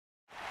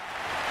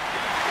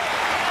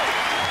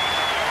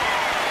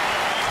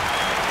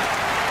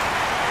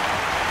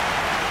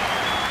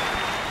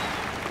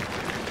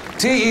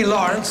T.E.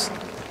 Lawrence,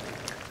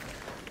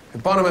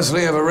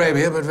 eponymously of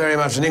Arabia, but very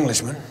much an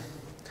Englishman,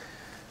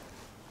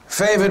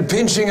 favored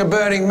pinching a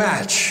burning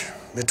match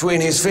between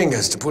his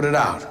fingers to put it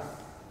out.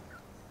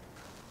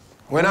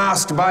 When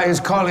asked by his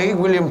colleague,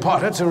 William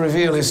Potter, to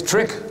reveal his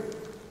trick,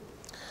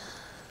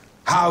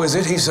 how is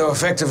it he so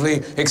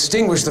effectively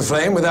extinguished the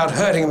flame without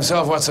hurting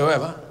himself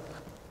whatsoever,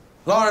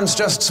 Lawrence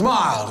just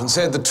smiled and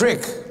said, "The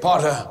trick,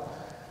 Potter,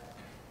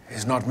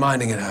 is not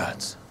minding it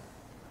hurts."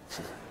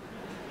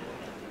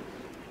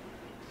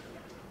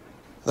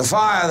 The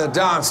fire that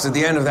danced at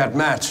the end of that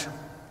match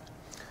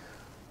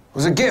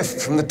was a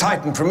gift from the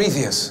Titan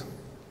Prometheus,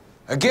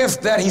 a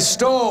gift that he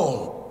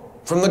stole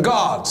from the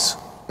gods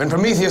when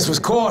Prometheus was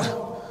caught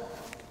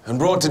and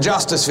brought to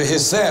justice for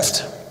his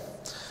theft.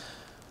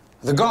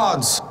 The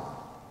gods,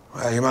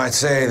 well, you might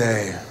say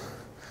they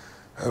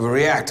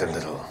overreacted a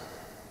little.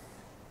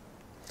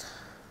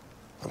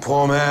 The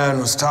poor man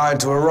was tied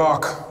to a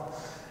rock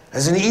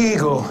as an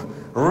eagle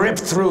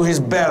ripped through his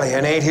belly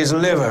and ate his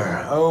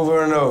liver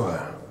over and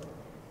over,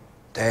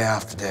 day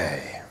after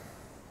day,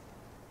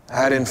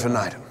 ad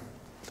infinitum.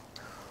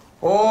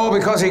 All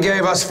because he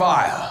gave us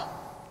fire,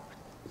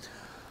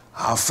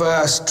 our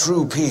first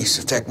true piece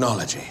of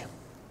technology.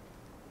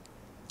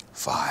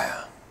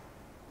 Fire.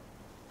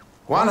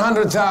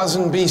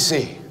 100,000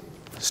 BC,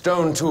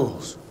 stone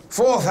tools.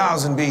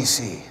 4,000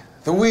 BC,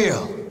 the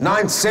wheel.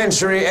 9th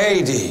century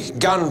AD,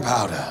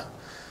 gunpowder.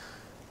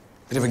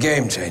 Bit of a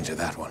game changer,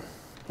 that one.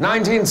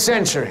 19th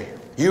century,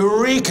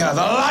 Eureka,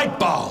 the light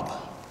bulb.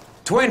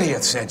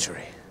 20th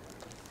century,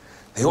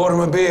 the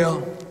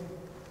automobile,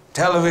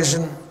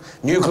 television,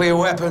 nuclear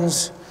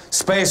weapons,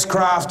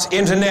 spacecraft,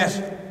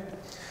 internet.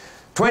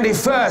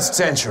 21st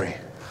century,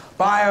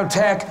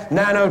 biotech,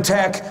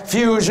 nanotech,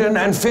 fusion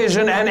and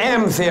fission and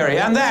M theory.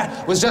 And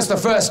that was just the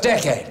first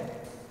decade.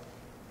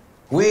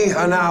 We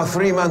are now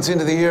 3 months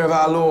into the year of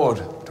our Lord,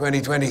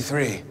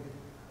 2023.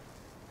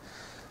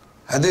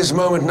 At this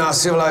moment in our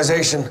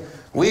civilization,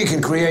 we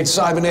can create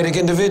cybernetic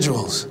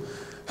individuals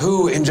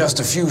who, in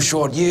just a few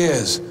short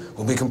years,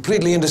 will be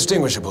completely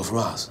indistinguishable from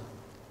us.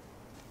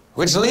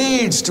 Which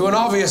leads to an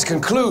obvious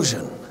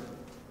conclusion.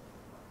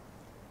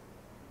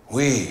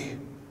 We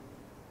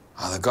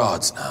are the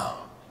gods now.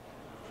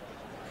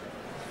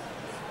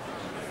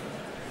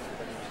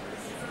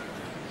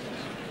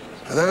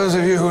 For those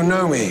of you who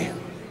know me,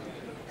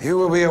 you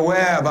will be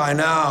aware by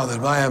now that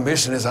my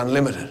ambition is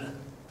unlimited.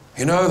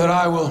 You know that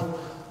I will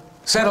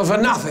settle for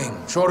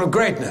nothing short of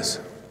greatness,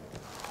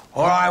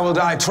 or I will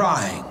die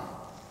trying.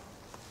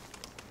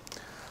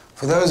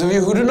 For those of you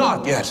who do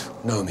not yet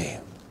know me,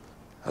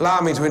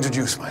 allow me to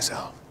introduce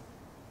myself.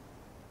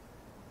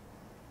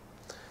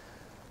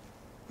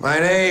 My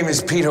name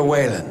is Peter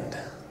Weyland,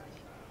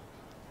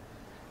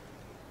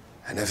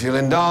 and if you'll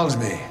indulge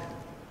me,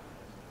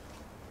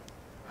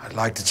 I'd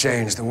like to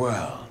change the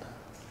world.